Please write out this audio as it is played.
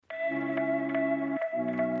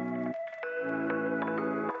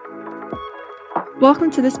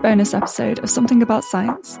Welcome to this bonus episode of Something About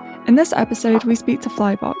Science. In this episode, we speak to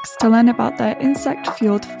Flybox to learn about their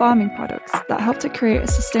insect-fueled farming products that help to create a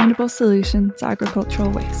sustainable solution to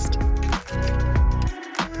agricultural waste.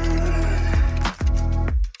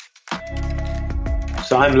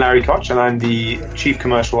 So I'm Larry Koch, and I'm the Chief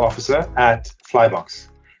Commercial Officer at Flybox.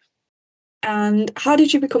 And how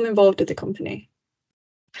did you become involved with the company?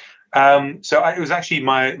 It was actually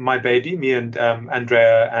my baby, me and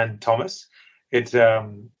Andrea and Thomas. It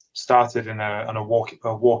started on a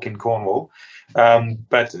walk in Cornwall,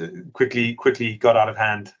 but quickly got out of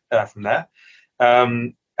hand from there.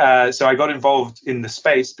 So I got involved in the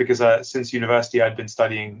space because since university I'd been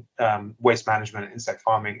studying waste management and insect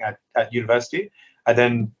farming at university. I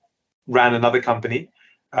then ran another company,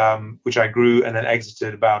 which I grew and then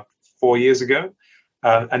exited about 4 years ago.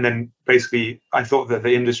 And then basically I thought that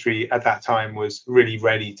the industry at that time was really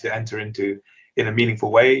ready to enter into in a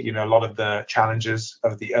meaningful way. You know, a lot of the challenges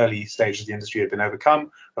of the early stage of the industry had been overcome.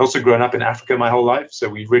 I'd also grown up in Africa my whole life, so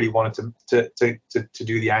we really wanted to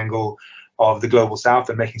do the angle of the global south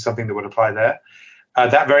and making something that would apply there.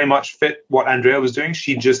 That very much fit what Andrea was doing.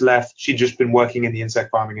 She just left. She'd just been working in the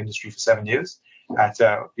insect farming industry for 7 years at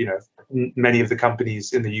many of the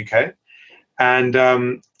companies in the UK,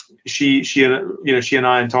 and she and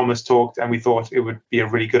I and Thomas talked, and we thought it would be a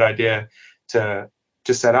really good idea to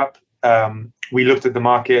set up. We looked at the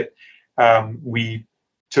market, we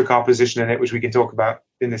took our position in it, which we can talk about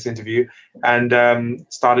in this interview, and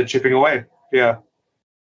started chipping away. Yeah.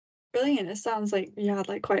 Brilliant. It sounds like you had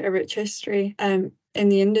quite a rich history in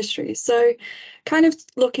the industry. So kind of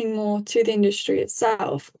looking more to the industry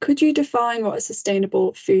itself, could you define what a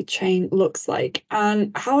sustainable food chain looks like?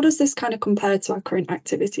 And how does this kind of compare to our current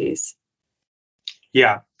activities?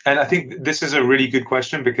 Yeah, and I think this is a really good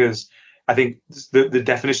question because I think the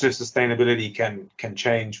definition of sustainability can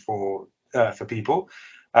change for people.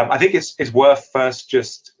 I think it's worth first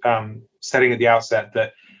just setting at the outset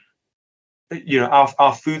that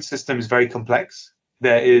our food system is very complex.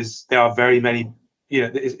 There are very many.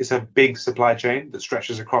 It's a big supply chain that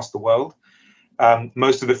stretches across the world.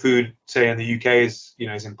 Most of the food, say in the UK,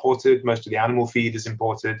 is imported. Most of the animal feed is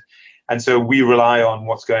imported, and so we rely on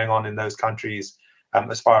what's going on in those countries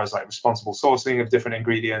as far as responsible sourcing of different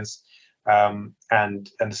ingredients. And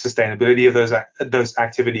the sustainability of those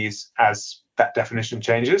activities as that definition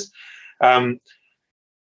changes.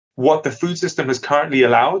 What the food system has currently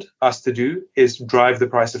allowed us to do is drive the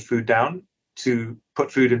price of food down, to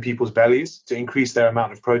put food in people's bellies, to increase their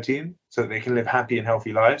amount of protein so that they can live happy and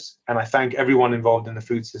healthy lives. And I thank everyone involved in the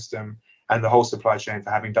food system and the whole supply chain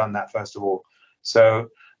for having done that, first of all. So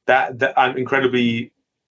that I'm incredibly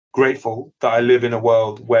grateful that I live in a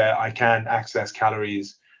world where I can access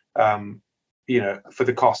calories for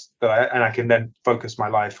the cost and I can then focus my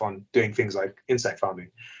life on doing things like insect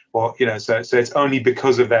farming, or so it's only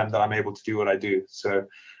because of them that I'm able to do what I do. So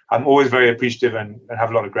I'm always very appreciative and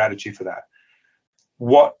have a lot of gratitude for that.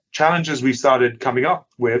 What challenges we started coming up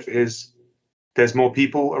with is there's more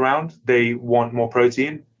people around. They want more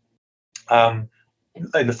protein in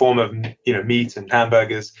the form of meat and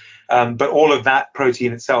hamburgers, but all of that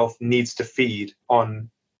protein itself needs to feed on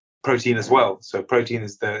protein as well. So protein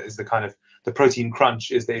is the kind of the protein crunch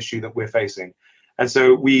is the issue that we're facing. And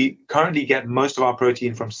so we currently get most of our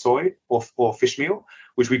protein from soy or fish meal,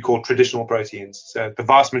 which we call traditional proteins. So the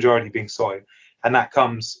vast majority being soy. And that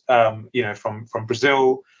comes from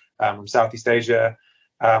Brazil, from Southeast Asia.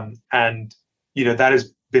 And that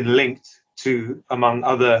has been linked to, among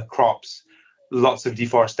other crops, lots of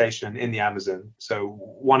deforestation in the Amazon. So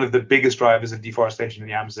one of the biggest drivers of deforestation in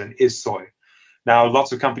the Amazon is soy. Now,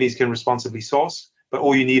 lots of companies can responsibly source, but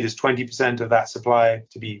all you need is 20% of that supply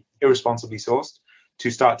to be irresponsibly sourced to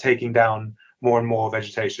start taking down more and more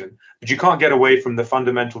vegetation. But you can't get away from the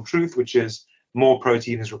fundamental truth, which is more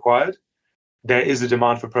protein is required. There is a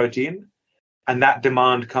demand for protein, and that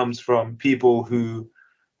demand comes from people who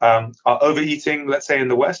are overeating, let's say in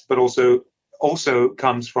the West, but also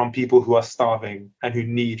comes from people who are starving and who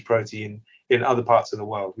need protein in other parts of the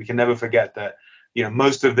world. We can never forget that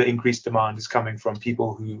most of the increased demand is coming from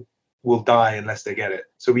people who will die unless they get it.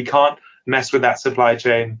 So we can't mess with that supply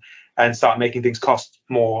chain and start making things cost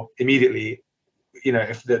more immediately,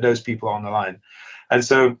 if those people are on the line. And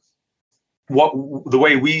so the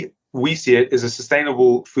way we see it is a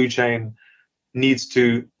sustainable food chain needs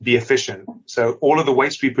to be efficient. So all of the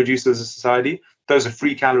waste we produce as a society, those are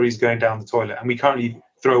free calories going down the toilet, and we currently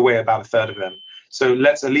throw away about a third of them. So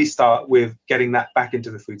let's at least start with getting that back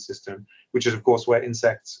into the food system, which is of course where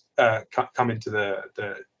insects come into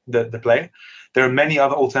the play. There are many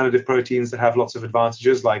other alternative proteins that have lots of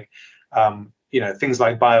advantages, like things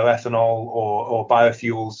like bioethanol or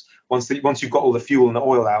biofuels. Once you've got all the fuel and the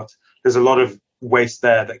oil out, there's a lot of waste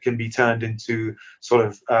there that can be turned into sort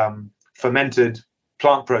of fermented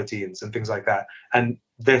plant proteins and things like that. And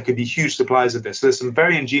there could be huge supplies of this. So there's some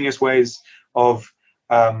very ingenious ways of,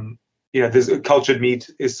 there's cultured meat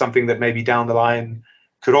is something that maybe down the line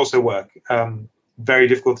could also work. Very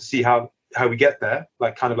difficult to see how we get there,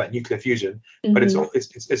 kind of like nuclear fusion, but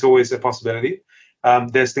it's always a possibility.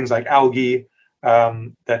 There's things like algae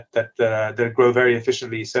that grow very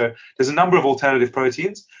efficiently. So there's a number of alternative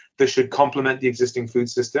proteins that should complement the existing food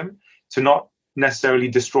system to not necessarily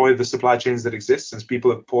destroy the supply chains that exist, since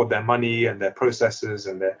people have poured their money and their processes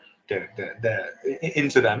and their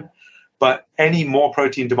into them. But any more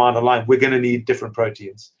protein demand online, we're going to need different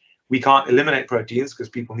proteins. We can't eliminate proteins because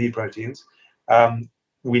people need proteins.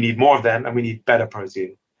 We need more of them, and we need better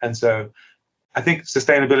protein. And so I think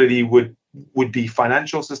sustainability would be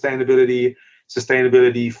financial sustainability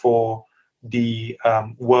for the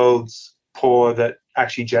world's poor that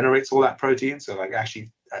actually generates all that protein. So like actually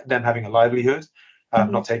them having a livelihood,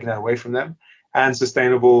 not taking that away from them, and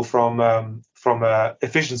sustainable from a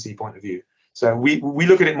efficiency point of view. So we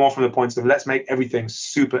look at it more from the points of, let's make everything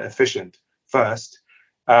super efficient first.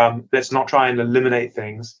 Let's not try and eliminate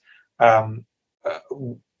things, unless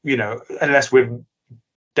we're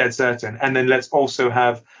dead certain. And then let's also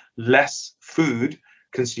have less food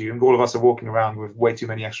consumed. All of us are walking around with way too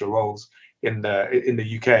many extra rolls in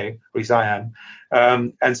the UK, at least I am.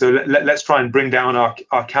 And so let's try and bring down our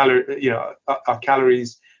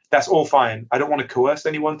calories. That's all fine. I don't want to coerce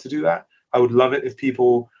anyone to do that. I would love it if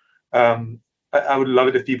people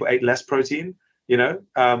ate less protein,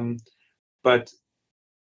 but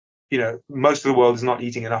most of the world is not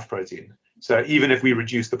eating enough protein. So even if we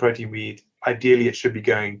reduce the protein we eat, ideally it should be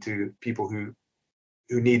going to people who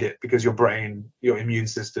need it, because your brain, your immune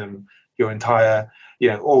system, your entire,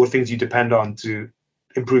 all the things you depend on to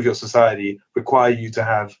improve your society require you to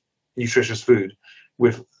have nutritious food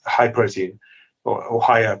with high protein or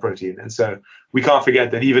higher protein. And so we can't forget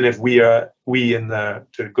that even if we in the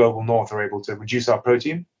global north are able to reduce our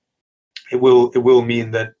protein, it will mean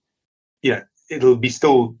that it'll be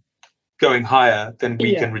still going higher than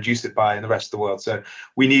we can reduce it by in the rest of the world. So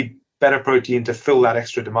we need better protein to fill that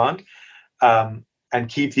extra demand, and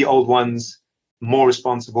keep the old ones more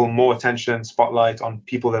responsible, more attention, spotlight on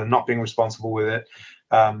people that are not being responsible with it,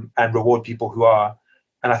 and reward people who are.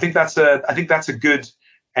 And I think that's a good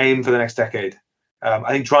aim for the next decade.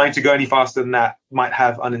 I think trying to go any faster than that might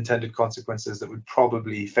have unintended consequences that would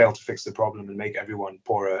probably fail to fix the problem and make everyone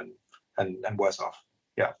poorer and worse off.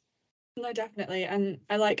 Yeah. No, definitely. And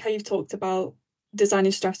I like how you've talked about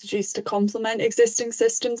designing strategies to complement existing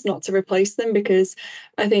systems, not to replace them, because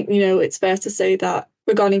I think, it's fair to say that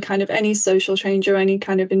regarding kind of any social change or any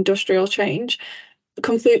kind of industrial change,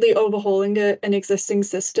 completely overhauling an existing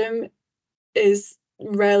system is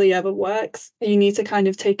rarely ever works. You need to kind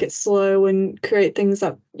of take it slow and create things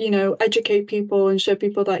that, educate people and show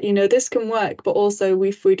people that, this can work, but also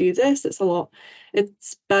if we do this, it's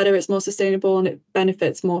better, it's more sustainable, and it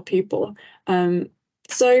benefits more people.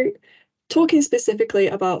 So talking specifically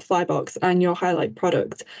about Flybox and your highlight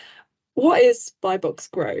product, what is Flybox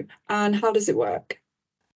Grow and how does it work?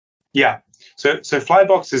 Yeah, so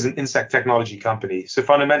Flybox is an insect technology company. So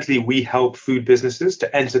fundamentally, we help food businesses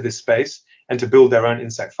to enter this space and to build their own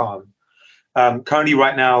insect farm. Currently,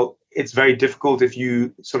 right now, it's very difficult if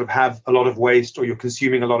you sort of have a lot of waste or you're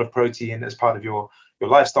consuming a lot of protein as part of your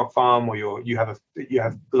livestock farm, or you have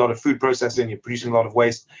a lot of food processing, you're producing a lot of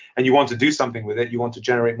waste, and you want to do something with it. You want to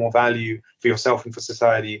generate more value for yourself and for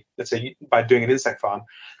society, let's say by doing an insect farm.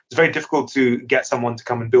 It's very difficult to get someone to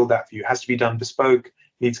come and build that for you. It has to be done bespoke,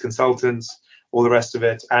 needs consultants, all the rest of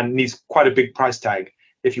it, and needs quite a big price tag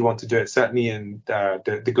if you want to do it, certainly in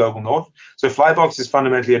the global north. So Flybox is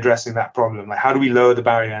fundamentally addressing that problem. Like, how do we lower the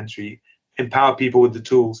barrier entry, empower people with the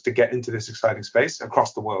tools to get into this exciting space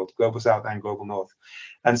across the world, global south and global north?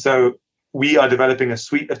 And so we are developing a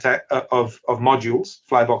suite of modules,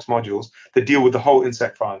 Flybox modules, that deal with the whole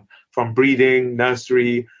insect farm, from breeding,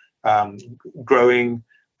 nursery, growing,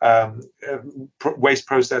 waste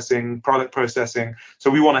processing, product processing.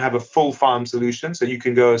 So we want to have a full farm solution. So you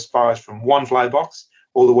can go as far as from one Flybox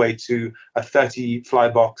all the way to a 30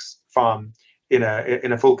 Flybox farm in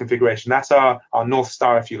a full configuration. That's our North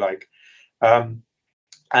Star, if you like. And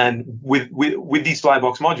with these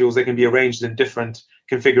Flybox modules, they can be arranged in different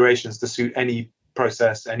configurations to suit any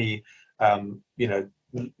process, any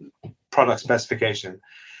product specification.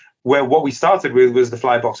 Where what we started with was the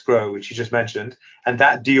Flybox Grow, which you just mentioned, and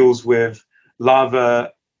that deals with larvae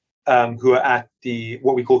who are at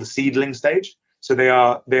what we call the seedling stage. So they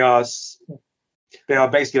are they are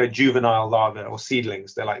basically like juvenile larvae or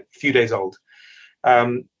seedlings. They're like a few days old.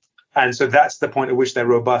 And so that's the point at which they're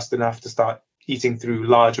robust enough to start eating through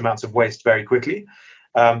large amounts of waste very quickly.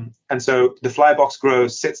 And so the Flybox grow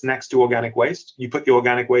sits next to organic waste. You put the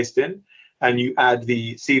organic waste in and you add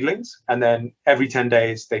the seedlings, and then every 10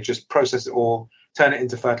 days they just process it all, turn it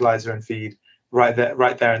into fertilizer and feed right there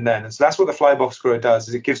and then. And so that's what the Flybox grow does,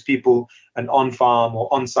 is it gives people an on-farm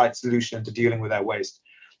or on-site solution to dealing with their waste.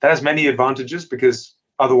 That has many advantages, because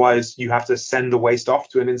otherwise you have to send the waste off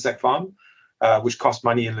to an insect farm, which costs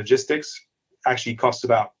money in logistics. Actually costs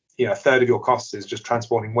about a third of your costs is just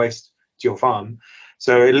transporting waste to your farm.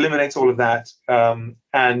 So it eliminates all of that.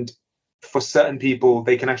 And for certain people,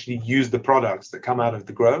 they can actually use the products that come out of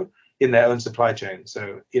the grow in their own supply chain.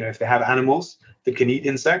 So, if they have animals that can eat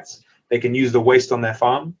insects, they can use the waste on their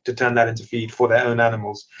farm to turn that into feed for their own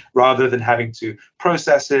animals, rather than having to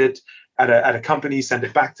process it at a company, send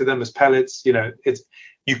it back to them as pellets. You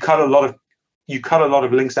cut a lot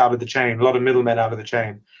of links out of the chain, a lot of middlemen out of the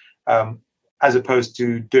chain, as opposed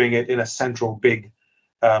to doing it in a central big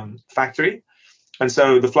factory. And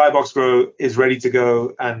so the Flybox grow is ready to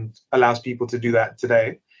go and allows people to do that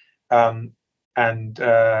today. So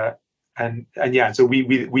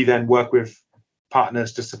we then work with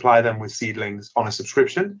partners to supply them with seedlings on a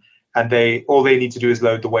subscription, and all they need to do is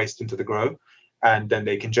load the waste into the grow, and then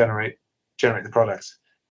they can generate the products.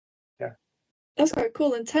 Yeah, that's quite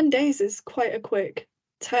cool. And 10 days is quite a quick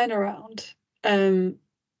turnaround.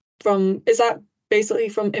 Is that basically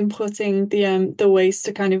from inputting the waste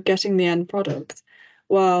to kind of getting the end product?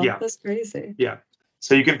 Wow, yeah. That's crazy. Yeah,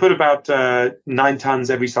 so you can put about 9 tons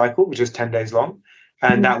every cycle, which is 10 days long,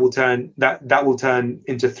 and that will turn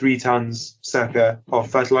into 3 tons circa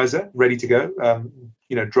of fertilizer ready to go.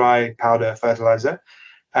 Dry powder fertilizer,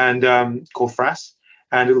 and called frass,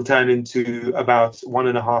 and it'll turn into about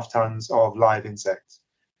 1.5 tons of live insects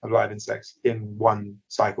in one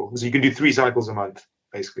cycle. So you can do 3 cycles a month,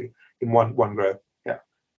 basically, in one grow. Yeah.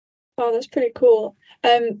 Oh, that's pretty cool.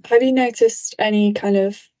 Have you noticed any kind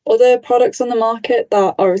of other products on the market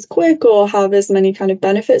that are as quick or have as many kind of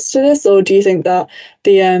benefits to this, or do you think that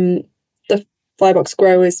the Flybox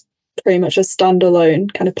grow is pretty much a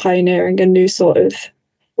standalone, kind of pioneering a new sort of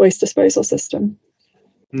waste disposal system?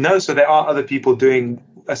 No, so there are other people doing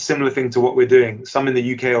a similar thing to what we're doing. Some in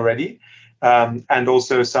the UK already, and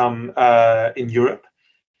also some in Europe.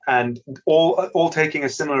 And all taking a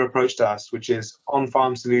similar approach to us, which is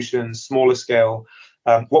on-farm solutions, smaller scale.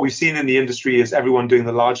 What we've seen in the industry is everyone doing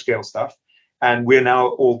the large-scale stuff, and we're now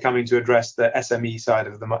all coming to address the SME side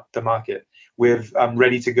of the market with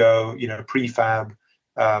ready-to-go, prefab,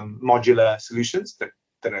 modular solutions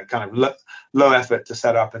that are kind of low effort to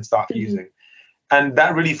set up and start using. And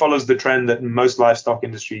that really follows the trend that most livestock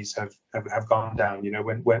industries have gone down.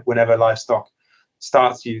 Whenever livestock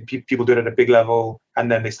starts, people do it at a big level,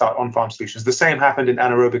 and then they start on-farm solutions. The same happened in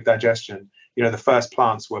anaerobic digestion. The first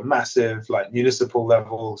plants were massive, like municipal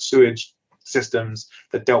level sewage systems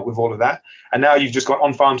that dealt with all of that. And now you've just got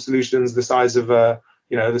on-farm solutions the size of a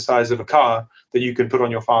car that you can put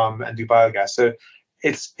on your farm and do biogas. So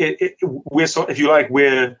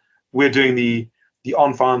we're doing the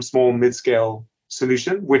on-farm small mid-scale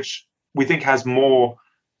solution, which we think has more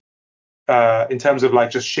in terms of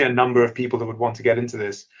like just sheer number of people that would want to get into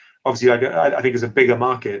this. Obviously, I think it's a bigger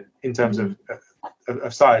market in terms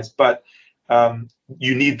of size, but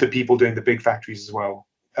you need the people doing the big factories as well,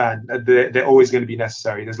 and they're always going to be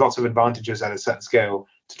necessary. There's lots of advantages at a certain scale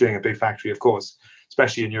to doing a big factory, of course,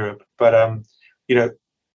 especially in Europe. But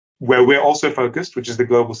where we're also focused, which is the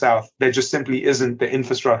global south, there just simply isn't the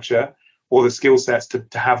infrastructure or the skill sets to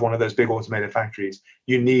have one of those big automated factories.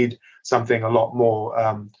 You need something a lot more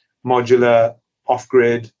modular,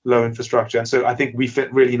 off-grid, low infrastructure. And so I think we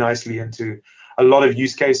fit really nicely into a lot of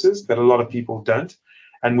use cases that a lot of people don't.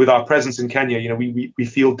 And with our presence in Kenya, we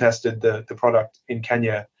field tested the product in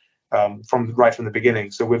Kenya from the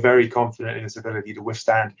beginning. So we're very confident in its ability to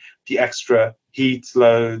withstand the extra heat,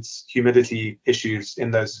 loads, humidity issues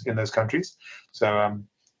in those countries. So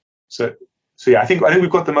yeah, I think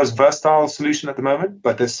we've got the most versatile solution at the moment,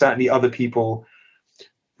 but there's certainly other people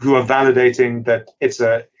who are validating that it's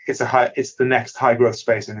the next high growth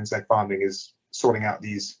space in insect farming, is sorting out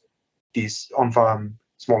these on-farm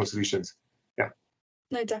smaller solutions. Yeah.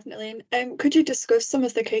 No, definitely. Could you discuss some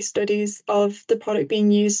of the case studies of the product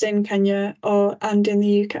being used in Kenya and in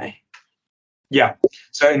the UK? Yeah.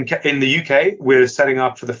 So in the UK, we're setting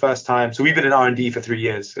up for the first time. So we've been in R&D for 3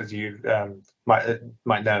 years, as you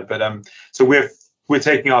might know. But so we're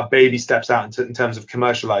taking our baby steps out in terms of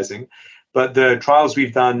commercializing. But the trials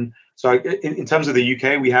we've done. So in terms of the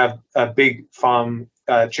UK, we have a big farm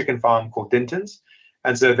chicken farm called Dinton's.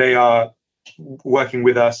 And so they are working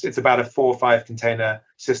with us. It's about a 4 or 5 container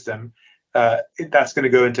system. That's going to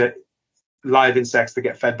go into live insects that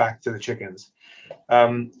get fed back to the chickens.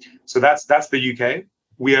 So that's the UK.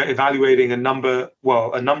 We are evaluating a number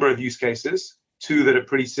of use cases, 2 that are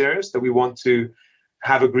pretty serious that we want to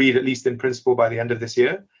have agreed, at least in principle, by the end of this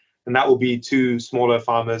year. And that will be 2 smaller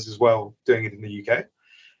farmers as well doing it in the UK.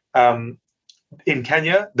 In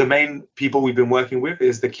Kenya, the main people we've been working with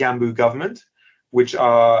is the Kiambu government, which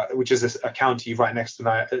is a county right next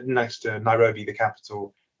to Nairobi, the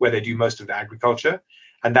capital, where they do most of the agriculture.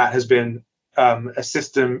 And that has been a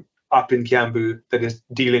system up in Kiambu that is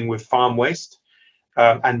dealing with farm waste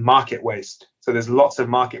and market waste. So there's lots of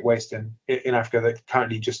market waste in Africa that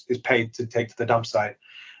currently just is paid to take to the dump site.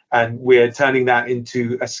 And we're turning that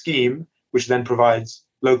into a scheme which then provides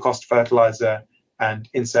low-cost fertilizer and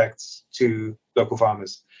insects to local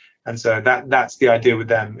farmers. And so that's the idea with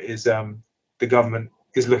them is the government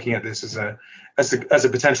is looking at this as a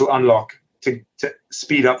potential unlock to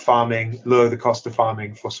speed up farming, lower the cost of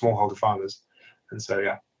farming for smallholder farmers. And so,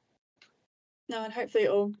 yeah. No, and hopefully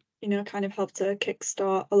it'll, kind of help to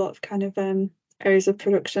kickstart a lot of kind of areas of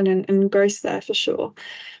production and growth there for sure.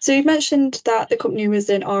 So you mentioned that the company was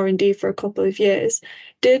in R&D for a couple of years.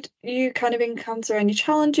 Did you kind of encounter any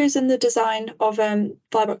challenges in the design of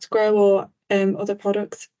Flybox Grow or other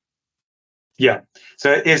products? Yeah,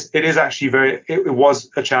 so it is actually it was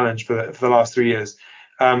a challenge for the last 3 years.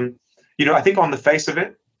 I think on the face of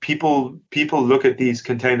it, people look at these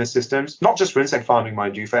container systems, not just for insect farming,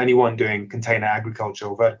 mind you, for anyone doing container agriculture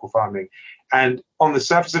or vertical farming. And on the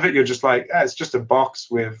surface of it, you're just like, it's just a box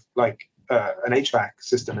with like an HVAC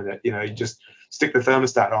system in it. You just stick the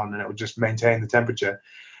thermostat on and it will just maintain the temperature.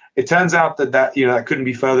 It turns out that couldn't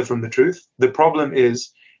be further from the truth. The problem is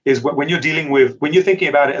when you're thinking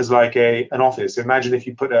about it as like an office. Imagine if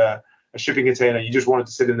you put a shipping container, you just wanted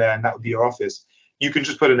to sit in there and that would be your office. You can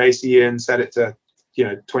just put an AC in, set it to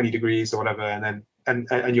 20 degrees or whatever,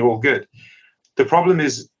 and you're all good. The problem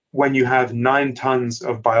is when you have 9 tons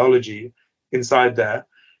of biology inside there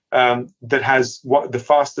that has one of the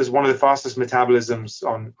fastest metabolisms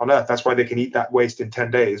on Earth. That's why they can eat that waste in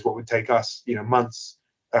 10 days, what would take us months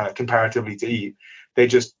comparatively to eat. They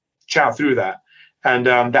just chow through that. And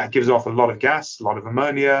that gives off a lot of gas, a lot of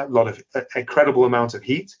ammonia, a lot of incredible amounts of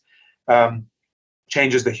heat.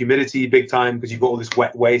 Changes the humidity big time because you've got all this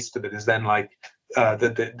wet waste that is then like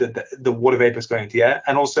the water vapors going into the air.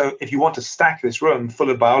 And also, if you want to stack this room full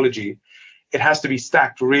of biology, it has to be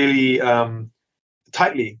stacked really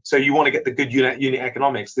tightly. So you want to get the good unit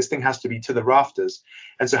economics. This thing has to be to the rafters.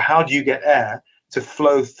 And so how do you get air to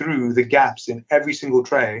flow through the gaps in every single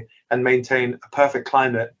tray and maintain a perfect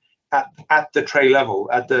climate at the tray level,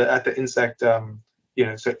 at the insect,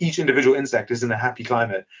 so each individual insect is in a happy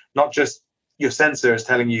climate, not just your sensor is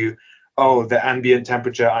telling you, oh, the ambient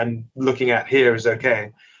temperature I'm looking at here is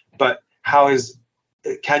okay, but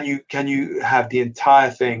can you have the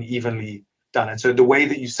entire thing evenly done? And so the way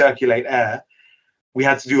that you circulate air, we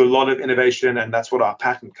had to do a lot of innovation, and that's what our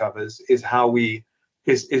patent covers, is how we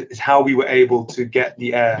were able to get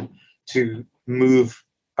the air to move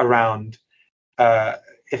around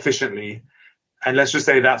efficiently. And let's just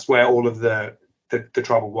say that's where all of the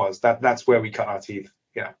trouble was. That's where we cut our teeth.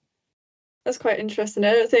 Yeah. That's quite interesting.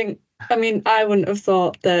 I wouldn't have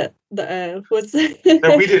thought that the air was no,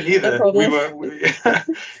 we didn't either.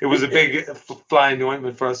 It was a big fly in the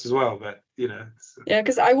ointment for us as well, but Yeah,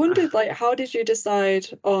 because I wondered, like, how did you decide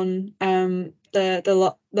on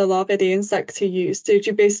the larvae, the insect to use? Did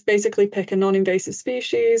you basically pick a non-invasive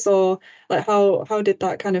species, or like how did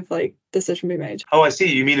that kind of like decision be made? Oh, I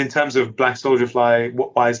see. You mean in terms of black soldier fly?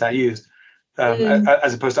 Why is that used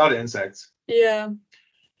as opposed to other insects? Yeah.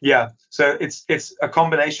 Yeah. So it's a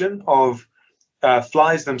combination of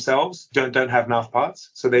flies themselves don't have mouth parts,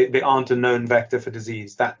 so they aren't a known vector for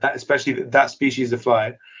disease. That especially that species of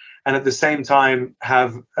fly, and at the same time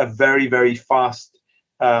have a very, very fast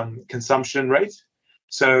consumption rate.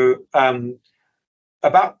 So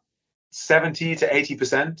about 70 to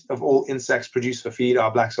 80% of all insects produced for feed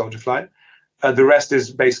are black soldier fly. The rest is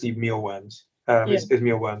basically mealworms. Is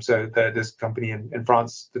mealworms. So there's a company in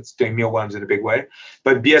France that's doing mealworms in a big way.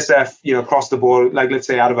 But BSF, across the board, like let's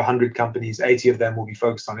say out of 100 companies, 80 of them will be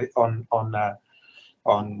focused on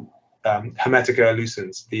Hermetica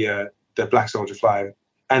lucens, the black soldier fly,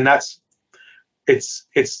 and that's it's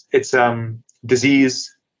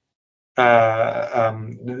disease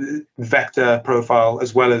vector profile,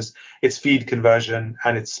 as well as its feed conversion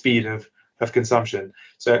and its speed of consumption.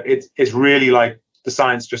 So it's really like the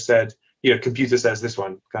science just said, computer says this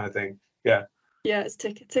one kind of thing. Yeah. Yeah, it's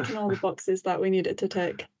ticking all the boxes that we needed to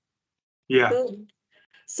tick. Yeah. Cool.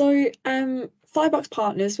 So, Flybox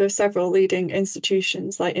partners with several leading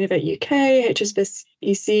institutions like Innovate UK,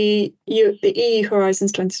 HSBC, the EU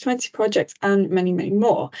Horizons 2020 project, and many, many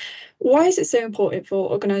more. Why is it so important for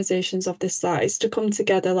organisations of this size to come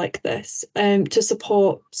together like this, to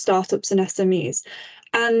support startups and SMEs?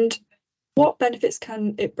 And what benefits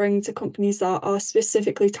can it bring to companies that are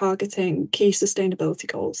specifically targeting key sustainability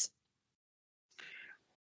goals?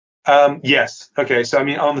 Yes. Okay. So I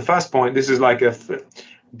mean, on the first point, this is like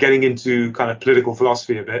getting into kind of political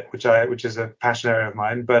philosophy a bit, which is a passion area of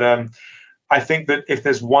mine. But I think that if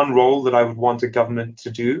there's one role that I would want a government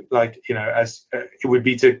to do, like as it would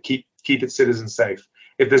be to keep its citizens safe.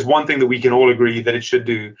 If there's one thing that we can all agree that it should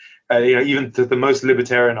do, even to the most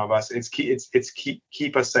libertarian of us, it's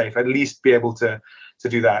keep us safe. At least be able to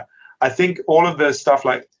do that. I think all of the stuff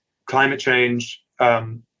like climate change.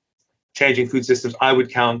 Changing food systems, I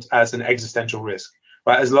would count as an existential risk,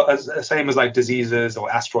 right? As same as like diseases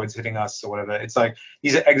or asteroids hitting us or whatever. It's like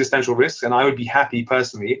these are existential risks, and I would be happy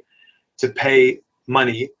personally to pay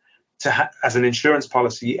money as an insurance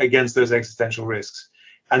policy against those existential risks.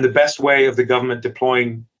 And the best way of the government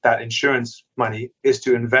deploying that insurance money is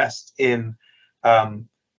to invest in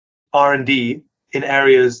R&D in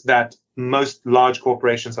areas that most large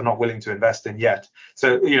corporations are not willing to invest in yet.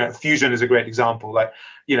 So, fusion is a great example. Like,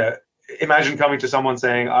 imagine coming to someone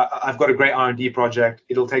saying, I've got a great R&D project.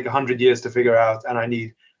 It'll take 100 years to figure out, and I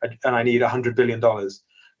need $100 billion.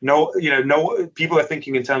 No, people are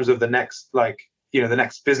thinking in terms of the next, the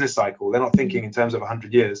next business cycle. They're not thinking in terms of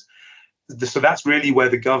 100 years. So that's really where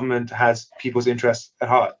the government has people's interests at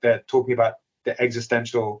heart. They're talking about the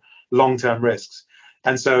existential long-term risks.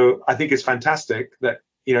 And so I think it's fantastic that,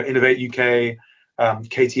 Innovate UK,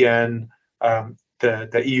 KTN,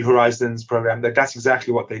 the EU Horizons program, that's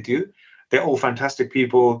exactly what they do. They're all fantastic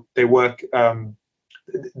people. They work, you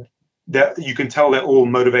can tell they're all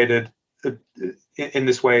motivated in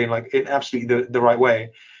this way, in absolutely the right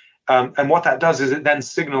way. And what that does is it then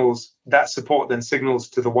signals, that support then signals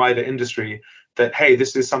to the wider industry that, hey,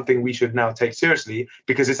 this is something we should now take seriously,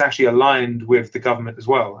 because it's actually aligned with the government as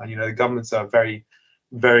well. And, the governments are very,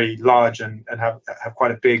 very large and have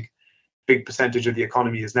quite a big percentage of the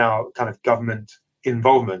economy is now kind of government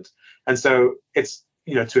involvement. And so it's,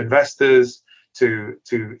 to investors, to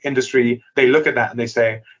industry, they look at that and they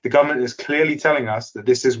say, the government is clearly telling us that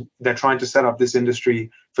they're trying to set up this industry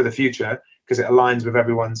for the future because it aligns with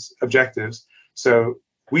everyone's objectives. So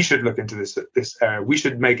we should look into this area. We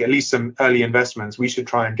should make at least some early investments. We should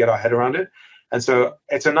try and get our head around it. And so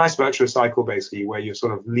it's a nice virtuous cycle, basically, where you're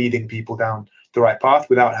sort of leading people down the right path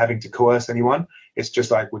without having to coerce anyone. It's just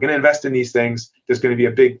like, we're going to invest in these things. There's going to be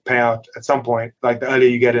a big payout at some point. Like, the earlier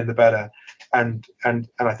you get in, the better. And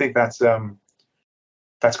I think that's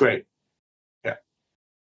great. Yeah.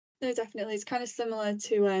 No, definitely. It's kind of similar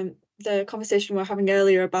to the conversation we were having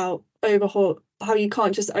earlier about how you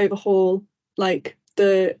can't just overhaul like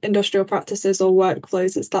the industrial practices or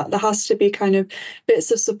workflows. It's that there has to be kind of bits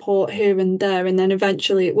of support here and there, and then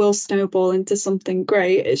eventually it will snowball into something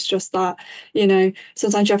great. It's just that,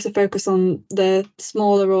 sometimes you have to focus on the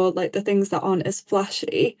smaller or like the things that aren't as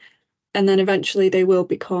flashy, and then eventually they will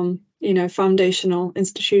become, foundational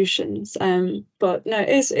institutions. But no,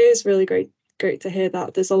 it is really great to hear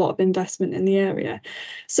that there's a lot of investment in the area.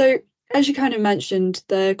 So, as you kind of mentioned,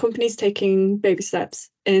 the company's taking baby steps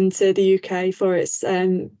into the UK for its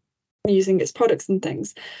using its products and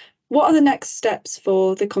things. What are the next steps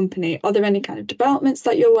for the company? Are there any kind of developments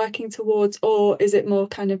that you're working towards, or is it more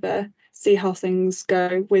kind of a see how things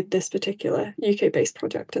go with this particular UK-based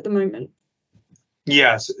project at the moment?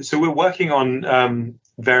 Yes, so we're working on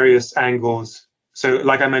various angles. So,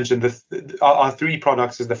 like I mentioned, our three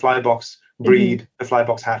products is the Flybox Breed, the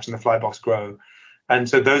Flybox Hatch, and the Flybox Grow. And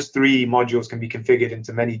so those three modules can be configured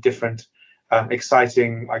into many different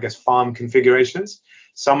exciting, I guess, farm configurations,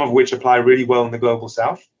 some of which apply really well in the global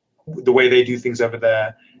south. The way they do things over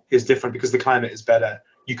there is different because the climate is better.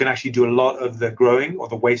 You can actually do a lot of the growing or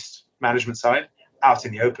the waste management side out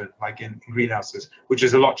in the open, like in greenhouses, which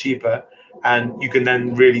is a lot cheaper. And you can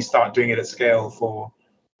then really start doing it at scale for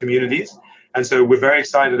communities. And so we're very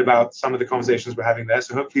excited about some of the conversations we're having there.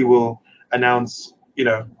 So hopefully we'll announce,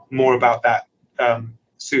 more about that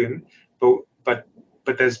soon.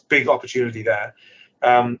 But there's big opportunity there.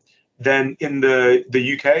 Then in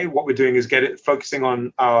the UK, what we're doing is focusing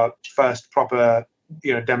on our first proper,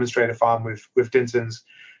 demonstrator farm with Dinton's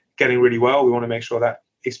getting really well. We want to make sure that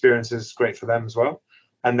experience is great for them as well.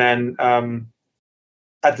 And then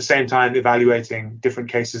at the same time, evaluating different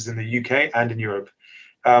cases in the UK and in Europe.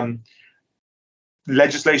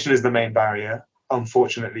 Legislation is the main barrier.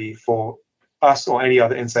 unfortunately, for us or any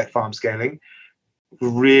other insect farm scaling,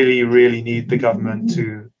 really, really need the government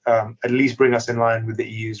to at least bring us in line with the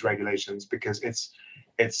EU's regulations, because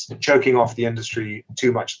it's choking off the industry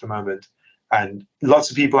too much at the moment. And lots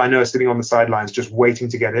of people I know are sitting on the sidelines just waiting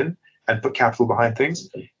to get in and put capital behind things.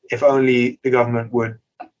 If only the government would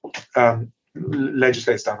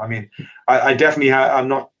legislate stuff. I mean, I definitely I'm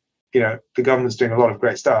not, the government's doing a lot of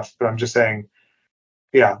great stuff, but I'm just saying,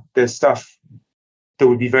 there's stuff that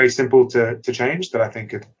would be very simple to change that I think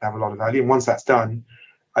could have a lot of value. And once that's done,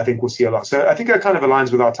 I think we'll see a lot. So I think that kind of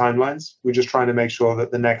aligns with our timelines. We're just trying to make sure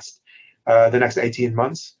that the next 18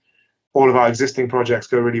 months, all of our existing projects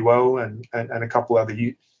go really well, and a couple other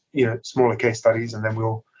smaller case studies, and then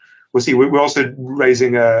we'll see. We're also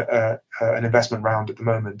raising an investment round at the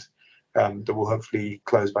moment that will hopefully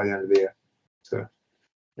close by the end of the year. So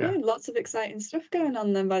yeah, lots of exciting stuff going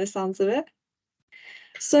on then, by the sounds of it.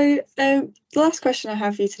 So the last question I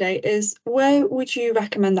have for you today is, where would you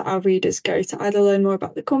recommend that our readers go to either learn more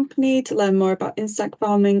about the company, to learn more about insect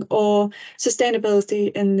farming, or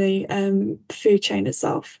sustainability in the food chain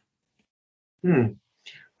itself?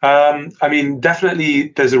 I mean, definitely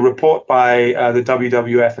there's a report by the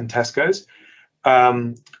WWF and Tesco's.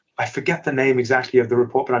 I forget the name exactly of the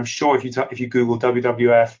report, but I'm sure if you Google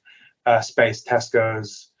WWF space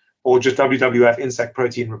Tesco's, or just WWF insect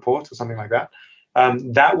protein report or something like that,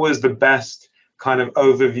 that was the best kind of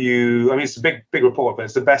overview. I mean, it's a big report, but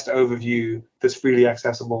it's the best overview that's freely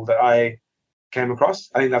accessible that I came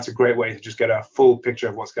across. I think that's a great way to just get a full picture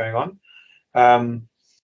of what's going on.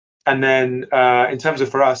 And then in terms of,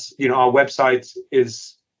 for us, our website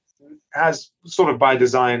has sort of by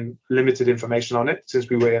design limited information on it, since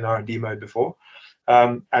we were in R&D mode before,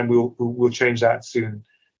 and we'll change that soon,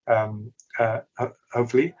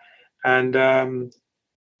 hopefully. And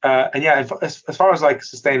yeah, as far as like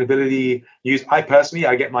sustainability news, I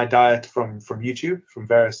get my diet from YouTube, from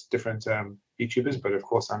various different YouTubers, but of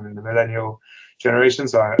course I'm in the millennial generation,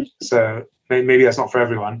 so maybe that's not for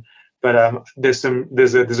everyone. But there's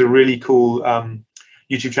a really cool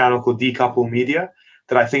YouTube channel called Decouple Media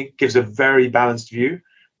that I think gives a very balanced view.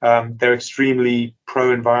 They're extremely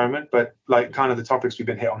pro-environment, but like kind of the topics we've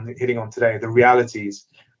been hitting on today, the realities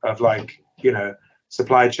of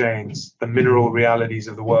supply chains, the mineral realities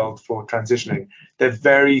of the world for transitioning. They're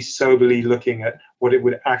very soberly looking at what it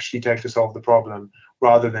would actually take to solve the problem,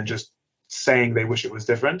 rather than just saying they wish it was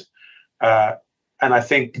different. And I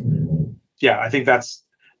think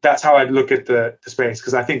that's how I'd look at the space,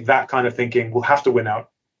 because I think that kind of thinking will have to win out.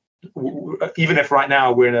 Even if right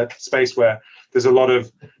now we're in a space where there's a lot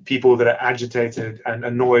of people that are agitated and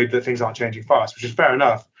annoyed that things aren't changing fast, which is fair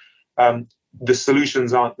enough. The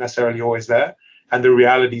solutions aren't necessarily always there, and the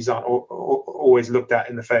realities aren't always looked at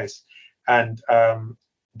in the face. And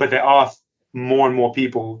but there are more and more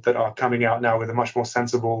people that are coming out now with a much more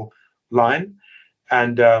sensible line.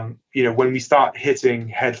 And when we start hitting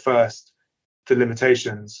head first the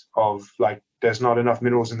limitations of, like, there's not enough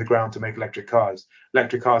minerals in the ground to make electric cars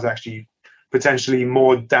actually potentially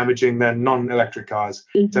more damaging than non-electric cars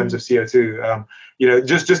in terms of CO2.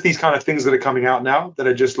 Just these kind of things that are coming out now that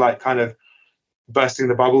are just like kind of bursting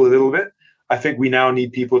the bubble a little bit. I think we now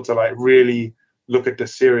need people to like really look at the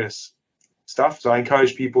serious stuff. So I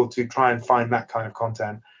encourage people to try and find that kind of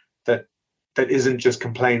content that isn't just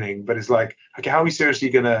complaining, but is like, okay, how are we seriously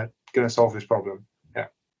gonna solve this problem?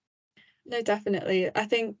 No, definitely. I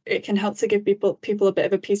think it can help to give people a bit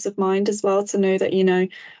of a peace of mind as well, to know that,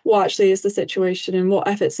 what actually is the situation and what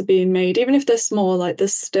efforts are being made. Even if they're small, like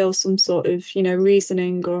there's still some sort of,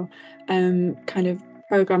 reasoning or kind of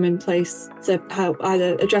program in place to help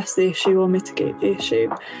either address the issue or mitigate the issue.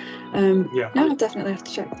 No, I'll definitely have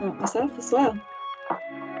to check them out myself as well.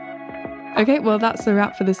 Okay, well, that's the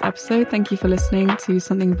wrap for this episode. Thank you for listening to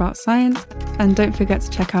Something About Science, and don't forget to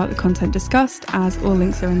check out the content discussed, as all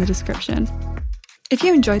links are in the description. If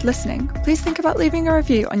you enjoyed listening, please think about leaving a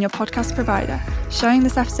review on your podcast provider, sharing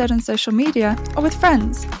this episode on social media, or with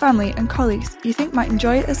friends, family, and colleagues you think might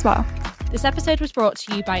enjoy it as well. This episode was brought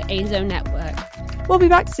to you by Azo Network. We'll be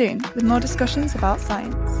back soon with more discussions about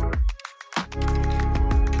science.